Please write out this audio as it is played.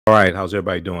All right, how's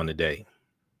everybody doing today?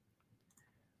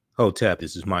 Hotep,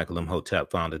 this is Michael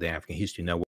Imhotep, founder of the African History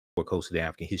Network, host of the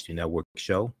African History Network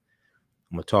show.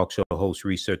 I'm a talk show host,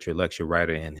 researcher, lecture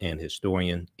writer, and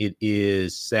historian. It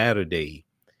is Saturday,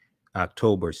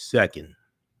 October 2nd,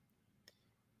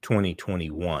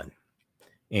 2021,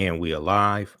 and we are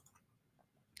live.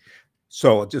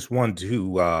 So I just wanted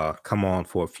to come on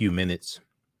for a few minutes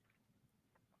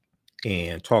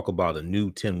and talk about a new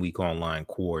 10-week online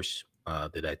course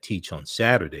that I teach on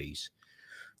Saturdays.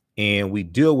 And we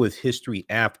deal with history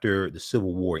after the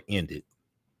Civil War ended,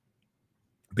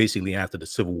 basically after the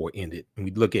Civil War ended. And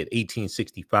we look at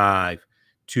 1865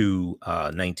 to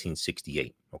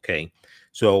 1968. Okay.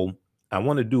 So I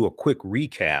want to do a quick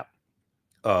recap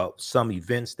of some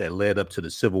events that led up to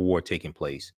the Civil War taking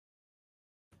place.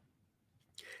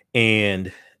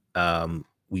 And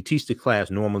we teach the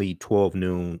class normally 12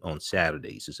 noon on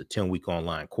Saturdays. It's a 10-week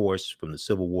online course from the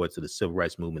Civil War to the Civil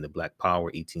Rights Movement of Black Power,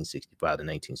 1865 to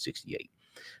 1968.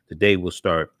 The day will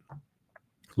start a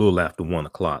little after 1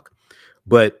 o'clock.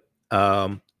 But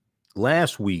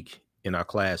last week, in our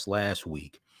class last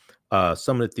week,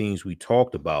 some of the things we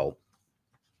talked about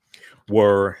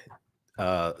were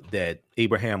that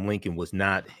Abraham Lincoln was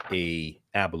not a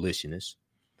abolitionist.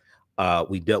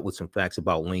 We dealt with some facts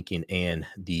about Lincoln and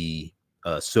the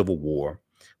Civil War.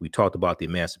 We talked about the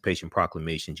Emancipation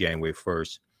Proclamation, January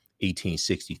 1st,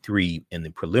 1863, and the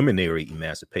preliminary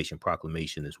Emancipation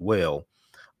Proclamation as well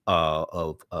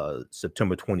of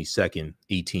September 22nd,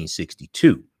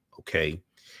 1862. Okay.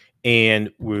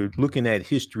 And we're looking at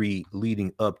history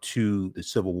leading up to the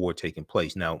Civil War taking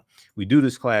place. Now, we do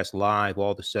this class live.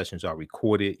 All the sessions are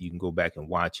recorded. You can go back and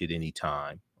watch it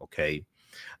anytime. Okay.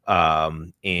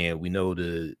 And we know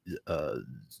the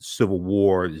Civil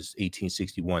War is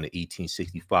 1861 to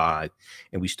 1865.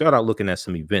 And we start out looking at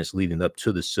some events leading up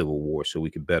to the Civil War so we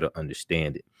can better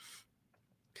understand it.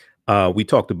 We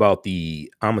talked about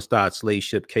the Amistad slave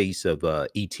ship case of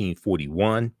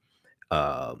 1841.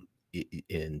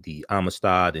 In the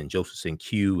Amistad and Josephson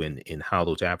Q, and how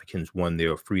those Africans won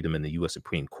their freedom in the U.S.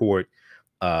 Supreme Court.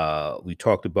 We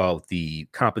talked about the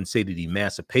Compensated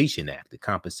Emancipation Act,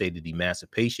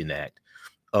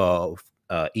 of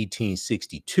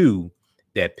 1862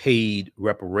 that paid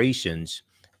reparations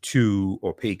to,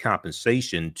 or paid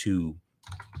compensation to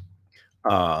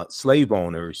slave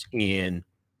owners in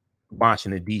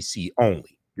Washington, D.C.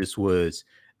 only. This was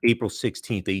April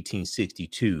 16th,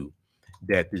 1862.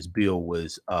 That this bill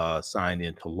was signed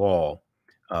into law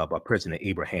by President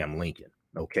Abraham Lincoln.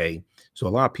 Okay, so a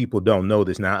lot of people don't know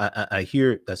this. Now, I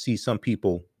see some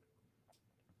people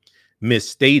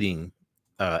misstating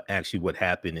actually what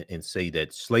happened and say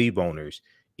that slave owners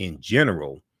in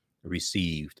general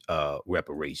received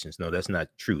reparations. No, that's not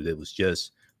true. That was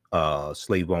just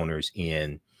slave owners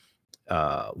in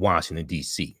Washington,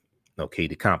 D.C. Okay,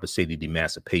 the Compensated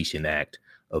Emancipation Act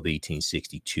of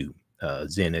 1862.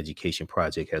 Zen Education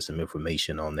Project has some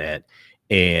information on that.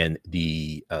 And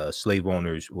the slave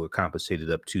owners were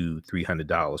compensated up to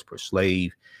 $300 per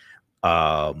slave.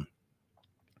 The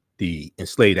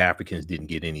enslaved Africans didn't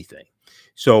get anything.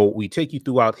 So we take you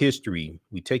throughout history.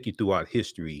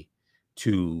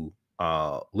 To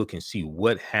look and see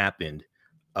what happened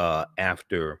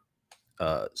after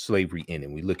slavery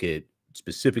ended. We look at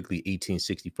specifically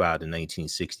 1865 to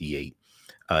 1968.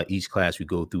 Each class we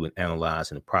go through and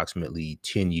analyze an approximately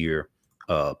 10-year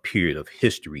period of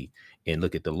history and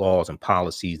look at the laws and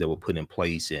policies that were put in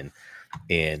place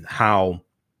and how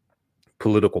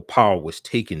political power was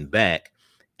taken back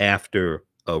after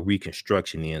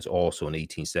Reconstruction ends, also in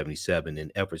 1877,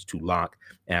 in efforts to lock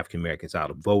African Americans out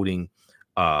of voting,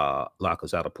 lock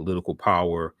us out of political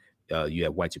power. You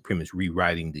have white supremacists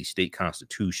rewriting the state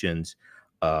constitutions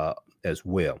as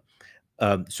well.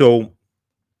 So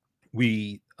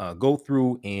we go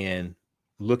through and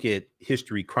look at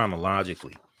history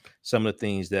chronologically. Some of the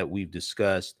things that we've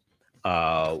discussed,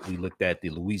 we looked at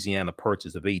the Louisiana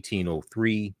Purchase of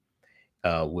 1803,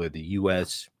 where the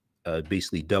U.S.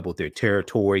 Basically doubled their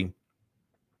territory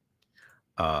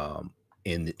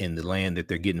in the land that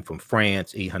they're getting from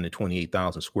France,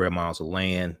 828,000 square miles of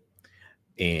land.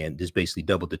 And this basically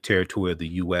doubled the territory of the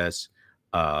U.S.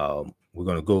 We're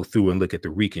going to go through and look at the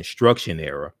Reconstruction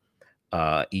Era,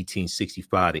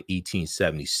 1865 to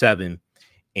 1877.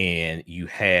 And you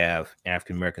have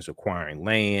African Americans acquiring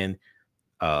land,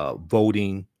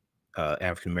 voting,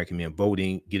 African American men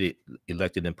voting, get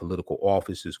elected in political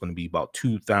office. There's going to be about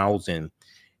 2,000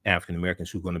 African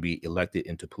Americans who are going to be elected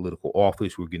into political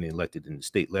office. We're getting elected in the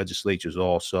state legislatures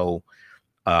also.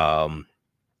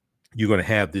 You're going to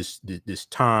have this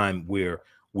time where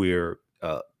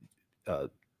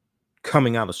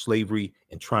coming out of slavery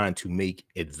and trying to make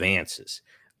advances,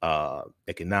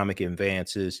 economic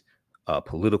advances,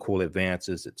 political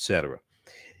advances, etc.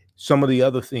 Some of the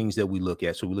other things that we look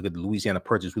at, so we look at the Louisiana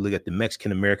Purchase, we look at the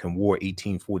Mexican-American War,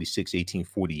 1846,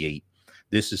 1848.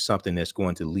 This is something that's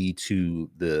going to lead to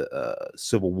the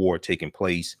Civil War taking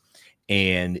place.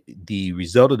 And the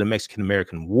result of the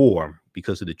Mexican-American War,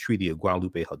 because of the Treaty of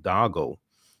Guadalupe Hidalgo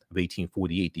of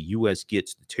 1848, the U.S.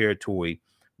 gets the territory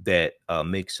that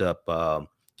makes up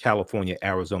California,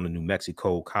 Arizona, New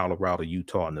Mexico, Colorado,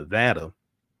 Utah, and Nevada.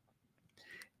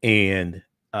 And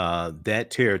that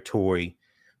territory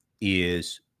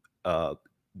is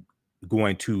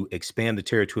going to expand the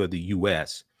territory of the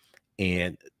U.S.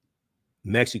 and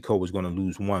Mexico was going to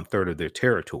lose 1/3 of their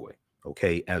territory,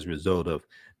 okay, as a result of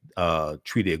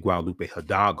Treaty of Guadalupe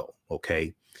Hidalgo,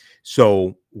 okay.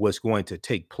 So what's going to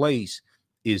take place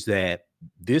is that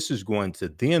this is going to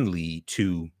then lead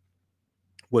to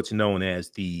what's known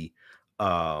as the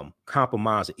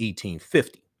Compromise of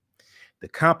 1850. The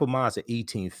Compromise of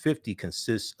 1850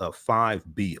 consists of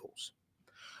 5 bills,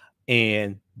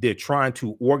 and they're trying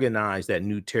to organize that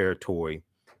new territory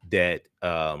that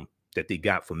that they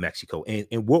got from Mexico.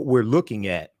 And what we're looking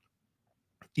at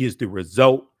is the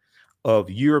result of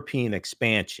European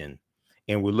expansion,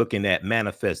 and we're looking at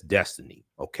manifest destiny.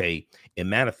 Okay, and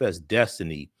manifest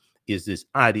destiny is this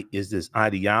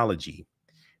ideology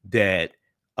that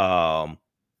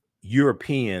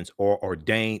Europeans are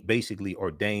basically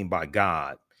ordained by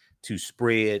God to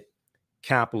spread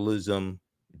capitalism,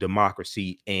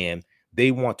 democracy, and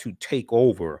they want to take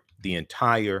over the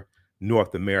entire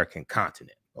North American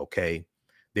continent. Okay,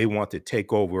 they want to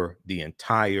take over the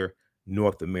entire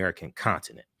North American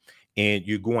continent, and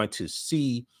you're going to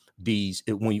see these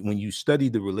when you study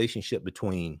the relationship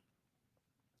between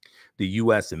the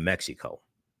U.S. and Mexico.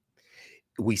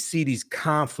 We see these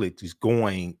conflicts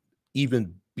going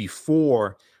even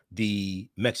before the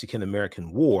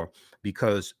Mexican-American War,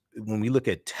 because when we look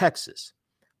at Texas,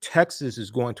 Texas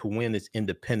is going to win its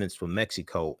independence from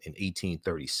Mexico in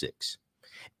 1836.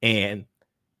 And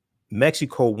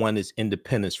Mexico won its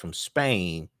independence from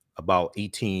Spain about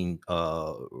right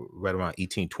around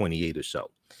 1828 or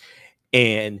so.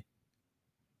 And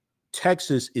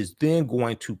Texas is then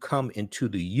going to come into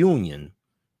the Union,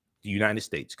 the United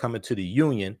States, come into the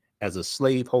Union as a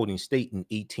slave-holding state in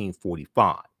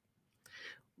 1845.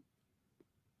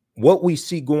 What we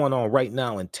see going on right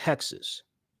now in Texas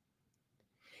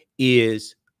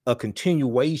is a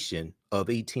continuation of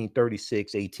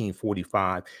 1836,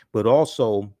 1845, but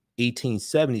also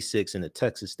 1876 in the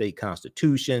Texas State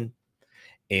Constitution.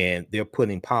 And they're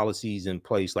putting policies in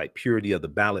place like purity of the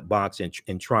ballot box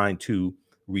and trying to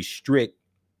restrict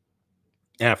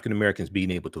African Americans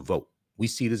being able to vote. We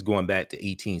see this going back to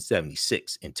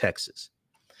 1876 in Texas.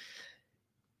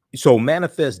 So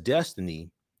manifest destiny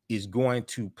is going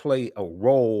to play a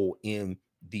role in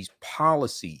these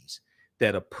policies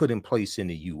that are put in place in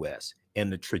the U.S.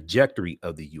 and the trajectory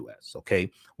of the U.S.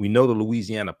 Okay, we know the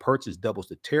Louisiana Purchase doubles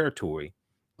the territory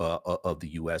of the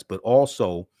U.S., but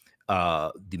also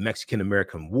the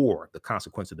Mexican-American War, the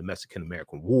consequence of the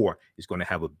Mexican-American War is going to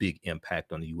have a big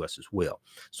impact on the U.S. as well.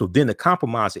 So then the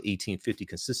Compromise of 1850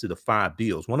 consisted of 5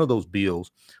 bills. One of those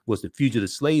bills was the Fugitive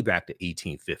Slave Act of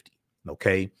 1850.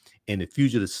 Okay, and the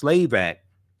Fugitive Slave Act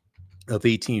of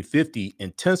 1850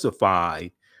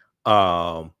 intensified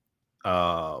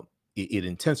it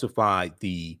intensified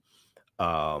the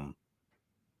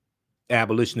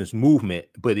abolitionist movement,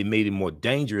 but it made it more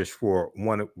dangerous for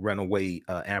runaway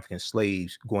African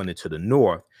slaves going into the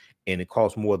North, and it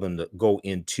cost more than to go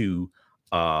into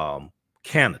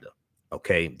Canada.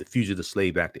 Okay, the Fugitive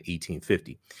Slave Act of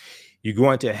 1850. You're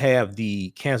going to have the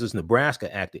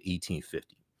Kansas-Nebraska Act of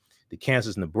 1850. The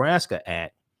Kansas-Nebraska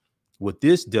Act, what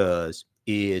this does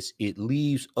is it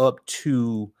leaves up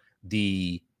to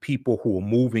the people who are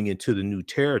moving into the new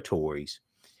territories,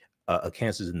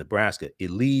 Kansas and Nebraska. It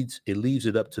leaves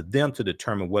it up to them to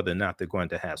determine whether or not they're going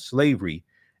to have slavery,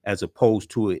 as opposed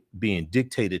to it being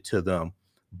dictated to them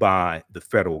by the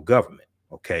federal government.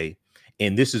 Okay,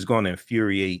 and this is going to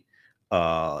infuriate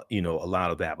a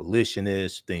lot of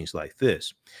abolitionists, things like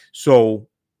this. So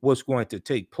what's going to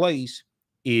take place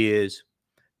is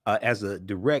as a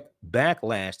direct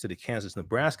backlash to the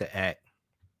Kansas-Nebraska Act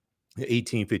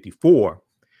 1854,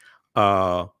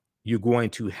 you're going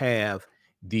to have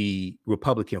the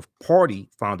Republican Party,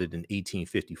 founded in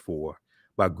 1854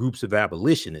 by groups of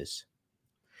abolitionists,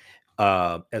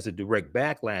 as a direct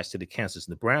backlash to the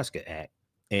Kansas-Nebraska Act.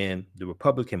 And the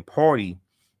Republican Party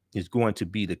is going to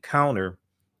be the counter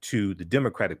to the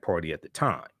Democratic Party at the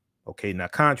time. Okay, now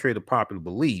contrary to popular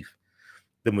belief,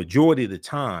 the majority of the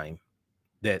time,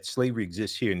 that slavery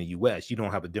exists here in the U.S., you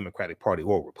don't have a Democratic Party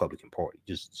or a Republican Party.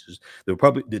 Just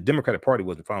the Democratic Party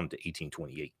wasn't founded until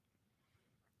 1828.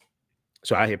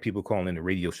 So I hear people calling in the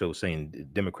radio show saying the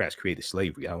Democrats created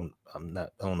slavery. I don't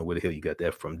know where the hell you got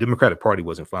that from. Democratic Party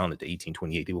wasn't founded until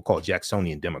 1828. They were called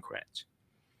Jacksonian Democrats.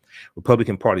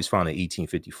 Republican Party is founded in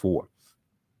 1854.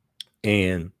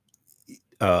 And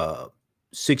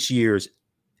 6 years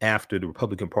after the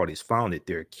Republican Party is founded,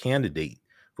 their candidate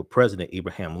for president,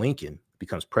 Abraham Lincoln,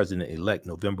 becomes president-elect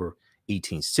November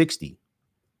 1860.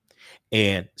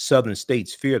 And Southern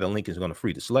states fear that Lincoln's going to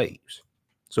free the slaves.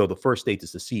 So the first state to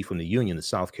secede from the Union is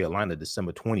South Carolina,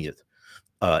 December 20th,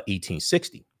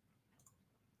 1860,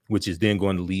 which is then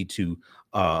going to lead to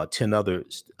 10 other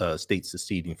states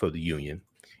seceding for the Union.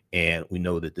 And we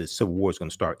know that the Civil War is going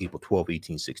to start April 12,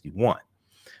 1861.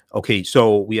 Okay,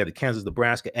 so we have the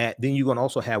Kansas-Nebraska Act. Then you're going to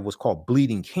also have what's called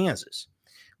Bleeding Kansas.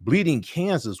 Bleeding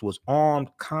Kansas was armed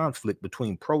conflict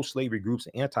between pro-slavery groups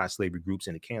and anti-slavery groups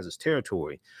in the Kansas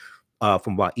Territory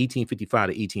from about 1855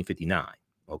 to 1859.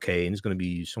 Okay, and it's going to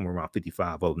be somewhere around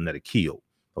 55 of them that are killed.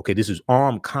 Okay, this is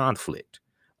armed conflict,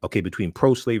 okay, between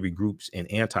pro-slavery groups and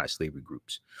anti-slavery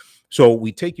groups. So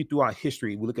we take you through our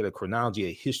history. We look at a chronology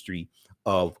of history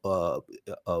of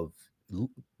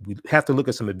we have to look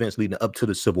at some events leading up to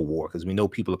the Civil War, because we know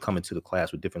people are coming to the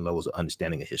class with different levels of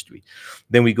understanding of history.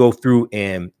 Then we go through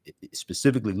and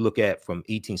specifically look at from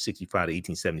 1865 to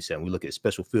 1877. We look at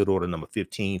Special Field Order number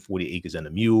 15, 40 acres and a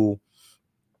mule,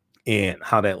 and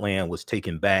how that land was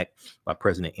taken back by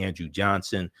President Andrew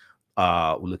Johnson.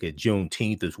 We look at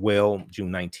Juneteenth as well,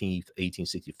 June 19th,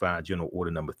 1865, General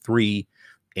Order number 3,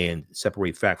 and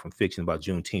separate fact from fiction about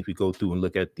Juneteenth. We go through and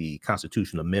look at the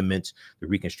constitutional amendments, the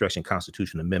Reconstruction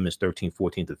Constitutional Amendments, 13th,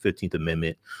 14th, and 15th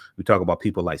Amendment. We talk about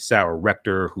people like Sarah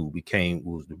Rector, who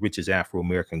was the richest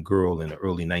Afro-American girl in the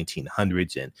early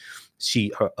 1900s. And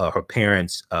her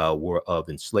parents were of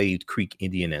enslaved Creek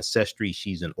Indian ancestry.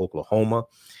 She's in Oklahoma.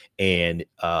 And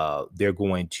they're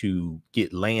going to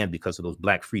get land because of those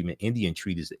Black Freedmen Indian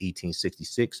treaties of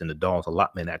 1866 and the Dawes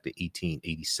Allotment Act of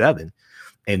 1887.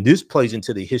 And this plays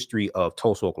into the history of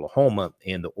Tulsa, Oklahoma,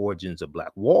 and the origins of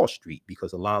Black Wall Street,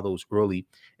 because a lot of those early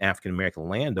African-American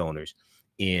landowners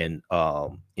in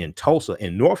Tulsa,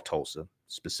 in North Tulsa,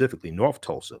 specifically North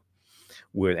Tulsa,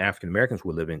 where African-Americans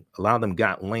were living, a lot of them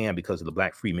got land because of the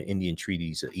Black Freedmen Indian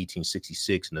treaties of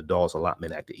 1866 and the Dawes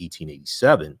Allotment Act of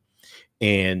 1887.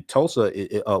 And Tulsa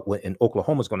in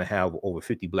Oklahoma is going to have over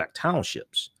 50 Black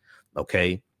townships.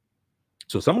 Okay.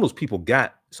 So some of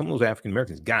those African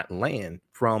Americans got land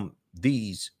from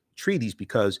these treaties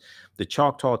because the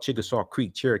Choctaw, Chickasaw,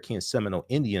 Creek, Cherokee, and Seminole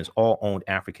Indians all owned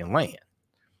African land.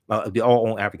 They all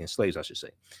owned African slaves, I should say.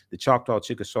 The Choctaw,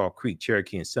 Chickasaw, Creek,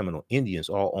 Cherokee, and Seminole Indians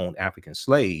all owned African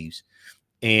slaves.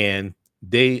 And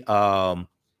they,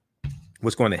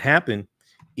 what's going to happen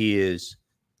is,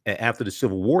 after the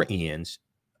Civil War ends,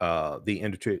 they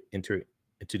enter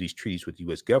into these treaties with the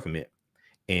U.S. government,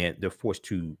 and they're forced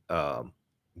to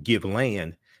give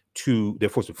land to, they're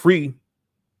forced to free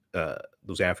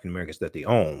those African Americans that they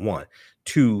own, 1,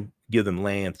 2, give them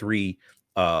land, 3,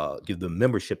 give them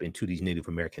membership into these Native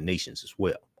American nations as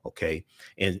well. Okay,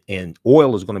 and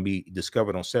oil is going to be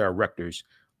discovered on Sarah Rector's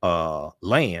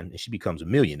land, and she becomes a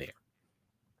millionaire.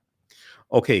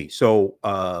 Okay, so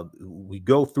we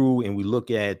go through and we look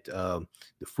at the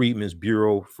Freedmen's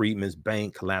Bureau, Freedmen's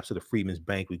Bank, collapse of the Freedmen's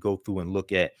Bank. We go through and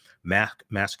look at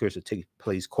massacres that take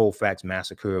place, Colfax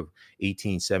Massacre of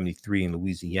 1873 in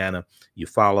Louisiana,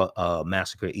 Eufaula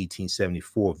Massacre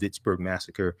 1874, Vicksburg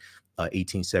Massacre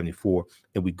 1874.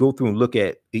 And we go through and look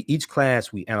at each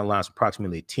class. We analyze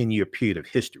approximately a 10-year period of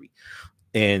history.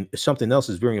 And something else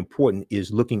is very important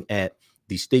is looking at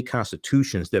the state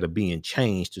constitutions that are being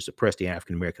changed to suppress the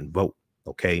African-American vote.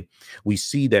 Okay, we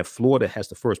see that Florida has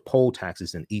the first poll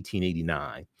taxes in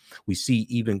 1889. We see,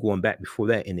 even going back before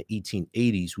that, in the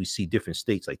 1880s, we see different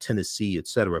states like Tennessee,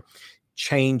 etc.,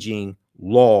 changing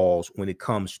laws when it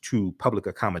comes to public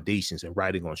accommodations and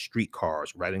riding on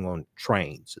streetcars, riding on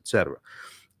trains, etc.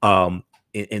 And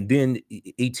then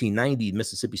 1890,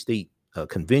 Mississippi State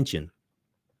Convention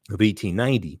of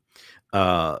 1890,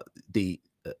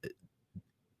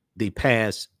 they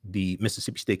passed the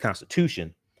Mississippi State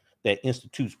Constitution that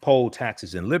institutes poll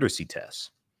taxes and literacy tests.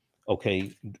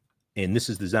 Okay, and this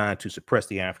is designed to suppress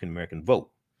the African-American vote.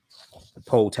 The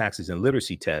poll taxes and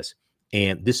literacy tests,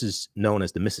 and this is known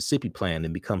as the Mississippi Plan,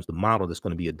 and becomes the model that's going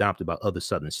to be adopted by other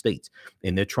Southern states.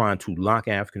 And they're trying to lock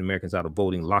African-Americans out of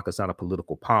voting, lock us out of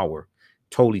political power,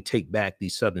 totally take back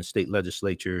these Southern state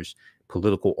legislatures,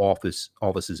 political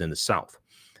offices in the South.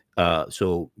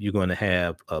 So you're going to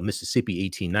have Mississippi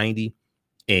 1890,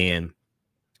 and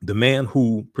The man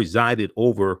who presided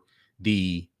over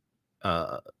the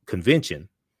convention,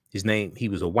 he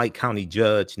was a White County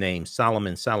judge named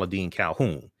Solomon Saladin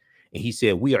Calhoun. And he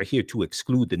said, we are here to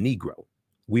exclude the Negro.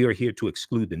 We are here to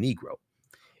exclude the Negro.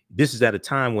 This is at a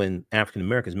time when African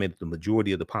Americans made up the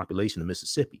majority of the population of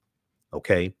Mississippi.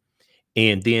 Okay.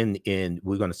 And then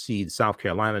we're going to see South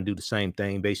Carolina do the same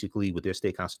thing, basically, with their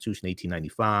state constitution,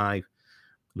 1895,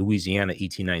 Louisiana,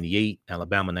 1898,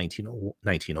 Alabama,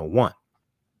 1901.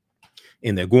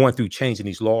 And they're going through changing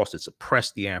these laws to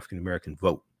suppress the African American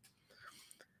vote.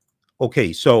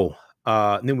 Okay, so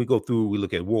then we go through, we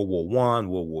look at World War I,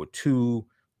 World War II,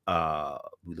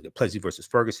 we look at Plessy versus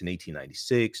Ferguson,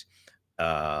 1896.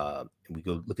 We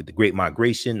go look at the Great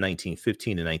Migration,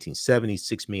 1915 to 1970.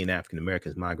 6 million African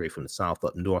Americans migrate from the South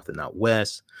up north and out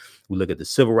west. We look at the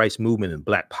Civil Rights Movement and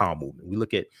Black Power movement. We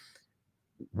look at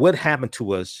what happened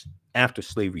to us after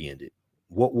slavery ended.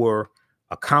 What were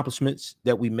accomplishments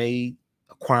that we made,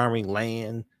 acquiring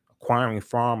land, acquiring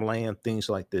farmland, things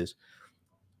like this,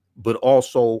 but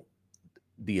also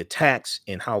the attacks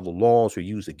and how the laws were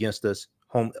used against us,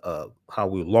 how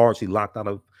we were largely locked out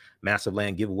of massive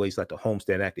land giveaways like the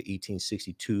Homestead Act of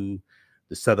 1862,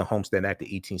 the Southern Homestead Act of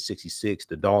 1866,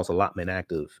 the Dawes Allotment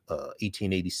Act of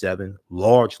 1887,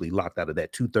 largely locked out of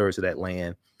that. 2/3 of that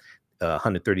land,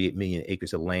 138 million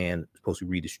acres of land supposed to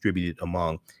be redistributed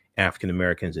among African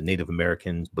Americans and Native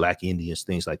Americans, Black Indians,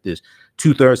 things like this.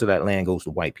 2/3 of that land goes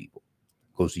to white people,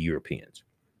 goes to Europeans.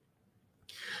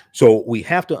 So we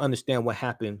have to understand what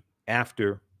happened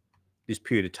after this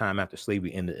period of time, after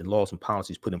slavery ended, and laws and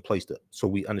policies put in place so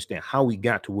we understand how we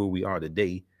got to where we are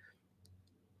today.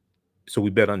 So we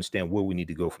better understand where we need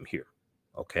to go from here.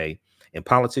 Okay. And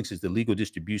politics is the legal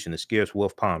distribution of scarce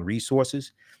wealth, power, and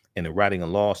resources, and the writing of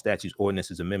laws, statutes,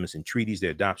 ordinances, amendments, and treaties,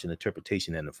 their adoption,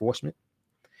 interpretation, and enforcement.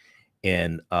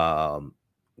 And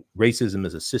racism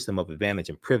is a system of advantage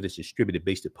and privilege distributed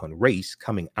based upon race,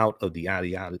 coming out of the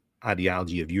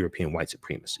ideology of European white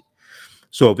supremacy.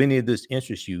 So if any of this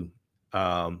interests you,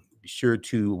 be sure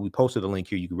to, we posted a link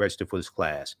here. You can register for this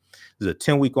class. This is a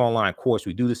 10-week online course.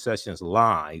 We do the sessions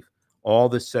live. All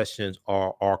the sessions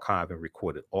are archived and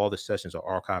recorded. All the sessions are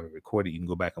archived and recorded. You can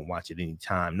go back and watch it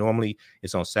anytime. Normally,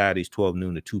 it's on Saturdays, 12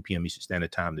 noon to 2 p.m. Eastern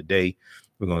Standard Time today.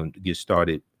 We're going to get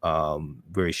started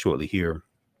very shortly here.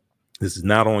 This is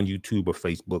not on YouTube or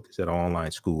Facebook. It's at our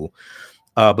online school.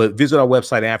 But visit our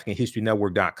website,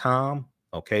 AfricanHistoryNetwork.com.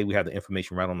 Okay, we have the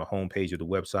information right on the home page of the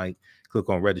website. Click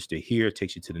on register here. It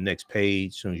takes you to the next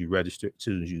page. As soon as you register, as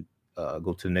soon as you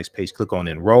go to the next page, click on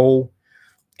enroll.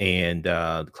 And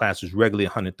the class is regularly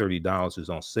 $130. Is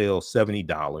on sale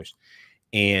 $70.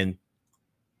 And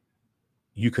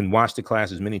you can watch the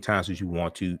class as many times as you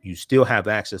want to. You still have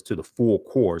access to the full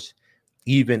course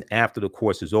even after the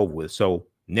course is over with. So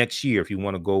next year, if you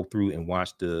want to go through and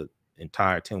watch the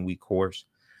entire 10-week course,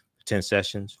 10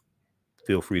 sessions,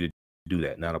 feel free to do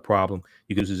that. Not a problem.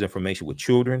 You can use this information with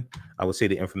children. I would say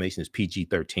the information is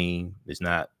PG-13. It's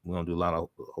not, we don't do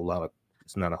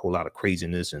it's not a whole lot of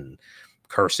craziness and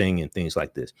cursing and things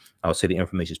like this. I would say the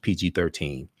information is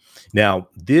PG-13. Now,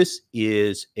 this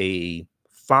is a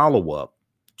follow-up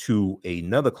to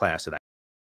another class that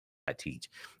I teach.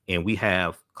 And we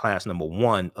have class number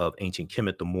 1 of Ancient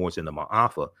Kemet, the Moors, and the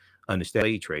Ma'afa, Understand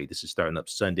Slave Trade. This is starting up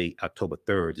Sunday, October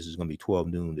 3rd. This is going to be 12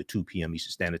 noon to 2 p.m.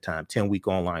 Eastern Standard Time, 10-week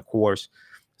online course,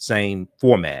 same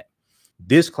format.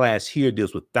 This class here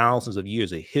deals with thousands of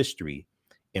years of history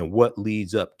and what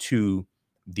leads up to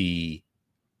the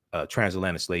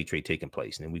transatlantic slave trade taking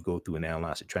place. And then we go through and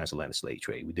analyze the transatlantic slave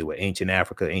trade. We deal with ancient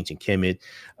Africa, ancient Kemet,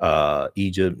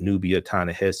 Egypt, Nubia,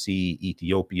 Ta-Nehisi,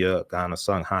 Ethiopia, Ghana,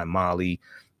 Songhai, Mali.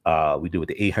 We deal with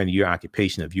the 800-year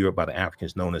occupation of Europe by the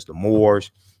Africans known as the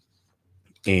Moors,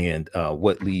 and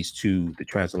what leads to the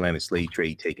transatlantic slave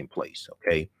trade taking place.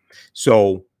 Okay,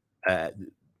 so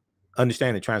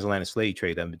understand the transatlantic slave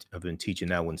trade. I've been teaching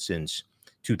that one since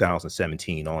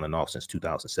 2017, on and off since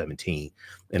 2017,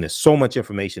 and there's so much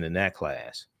information in that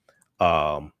class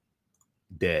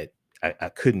that I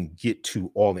couldn't get to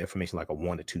all the information like I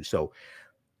wanted to. So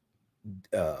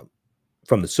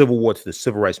from the Civil War to the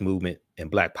Civil Rights Movement and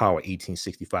Black Power,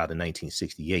 1865 to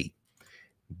 1968,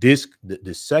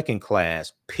 the second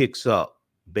class picks up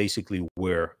basically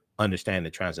where Understanding the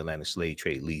Transatlantic Slave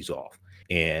Trade leaves off.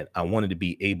 And I wanted to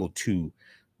be able to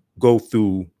go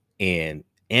through and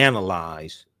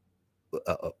analyze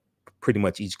pretty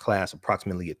much each class,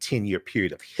 approximately a 10-year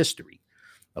period of history.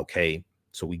 Okay,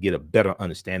 so we get a better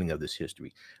understanding of this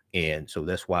history. And so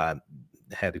that's why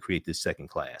I had to create this second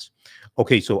class.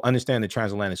 Okay, so Understand the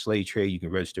Transatlantic Slave Trade. You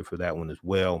can register for that one as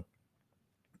well.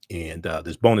 And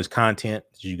there's bonus content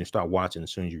that you can start watching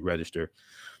as soon as you register.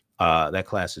 That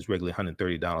class is regularly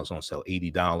 $130 on sale,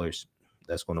 $80.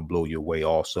 That's going to blow your way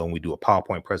also. And we do a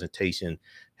PowerPoint presentation,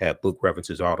 have book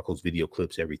references, articles, video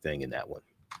clips, everything in that one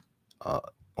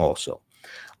also.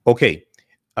 Okay.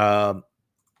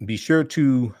 Be sure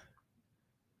to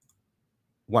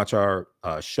watch our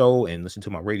show and listen to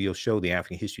my radio show, the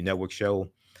African History Network show.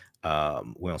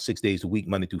 We're on 6 days a week,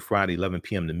 Monday through Friday, 11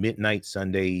 p.m. to midnight,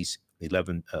 Sundays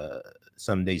 9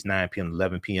 p.m. to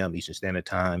 11 p.m. Eastern Standard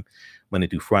Time, Monday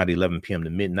through Friday, 11 p.m. to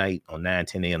midnight on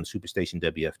 9:10 a.m. Superstation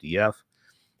WFDF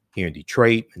here in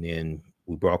Detroit. And then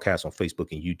we broadcast on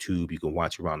Facebook and YouTube. You can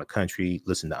watch around the country,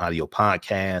 listen to audio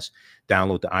podcasts,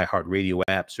 download the iHeartRadio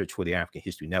app, search for the African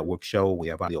History Network show. We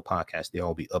have audio podcasts.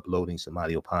 They'll be uploading some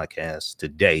audio podcasts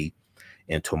today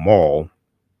and tomorrow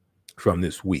from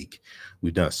this week.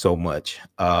 We've done so much.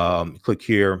 Click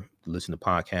here to listen to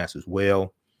podcasts as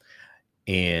well.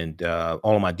 And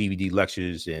all of my DVD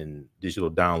lectures and digital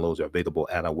downloads are available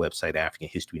at our website,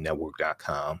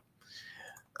 AfricanHistoryNetwork.com.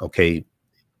 Okay.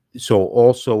 So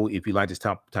also, if you like this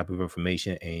type of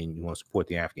information and you want to support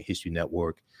the African History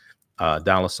Network, $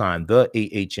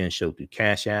 the AHN show through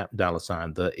Cash App,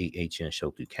 $ the AHN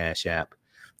show through Cash App,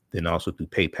 then also through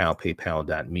PayPal,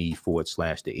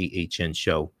 paypal.me/the AHN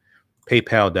show,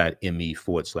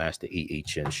 paypal.me/the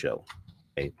AHN show.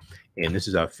 Okay. And this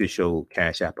is our official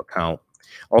Cash App account.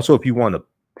 Also, if you want to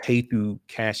pay through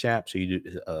Cash App, so you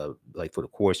do like for the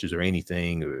courses or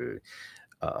anything, or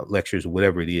lectures or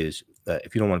whatever it is,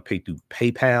 if you don't want to pay through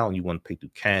PayPal and you want to pay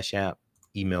through Cash App,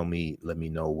 email me, let me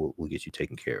know. We'll get you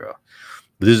taken care of.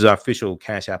 But this is our official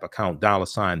Cash App account,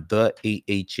 $ the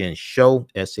AHN show,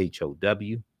 SHOW.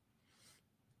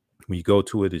 When you go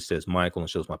to it, it says Michael and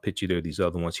shows my picture there. These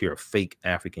other ones here are fake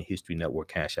African History Network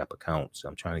Cash App accounts.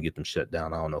 I'm trying to get them shut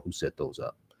down. I don't know who set those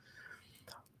up.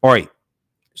 All right.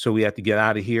 So we have to get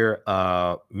out of here.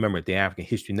 Remember, at the African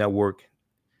History Network,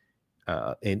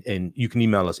 and you can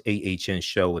email us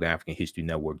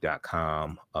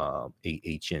ahnshow@africanhistorynetwork.com,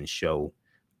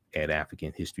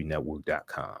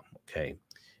 ahnshow@africanhistorynetwork.com. Okay.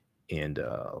 And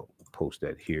post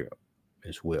that here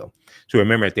as well. So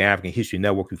remember, at the African History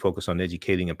Network, we focus on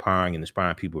educating, empowering, and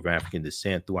inspiring people of African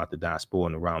descent throughout the diaspora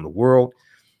and around the world.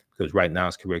 Because right now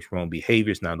it's correct wrong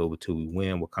behavior. It's not over till we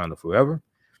win. Wakanda forever.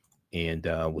 And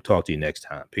we'll talk to you next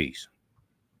time. Peace.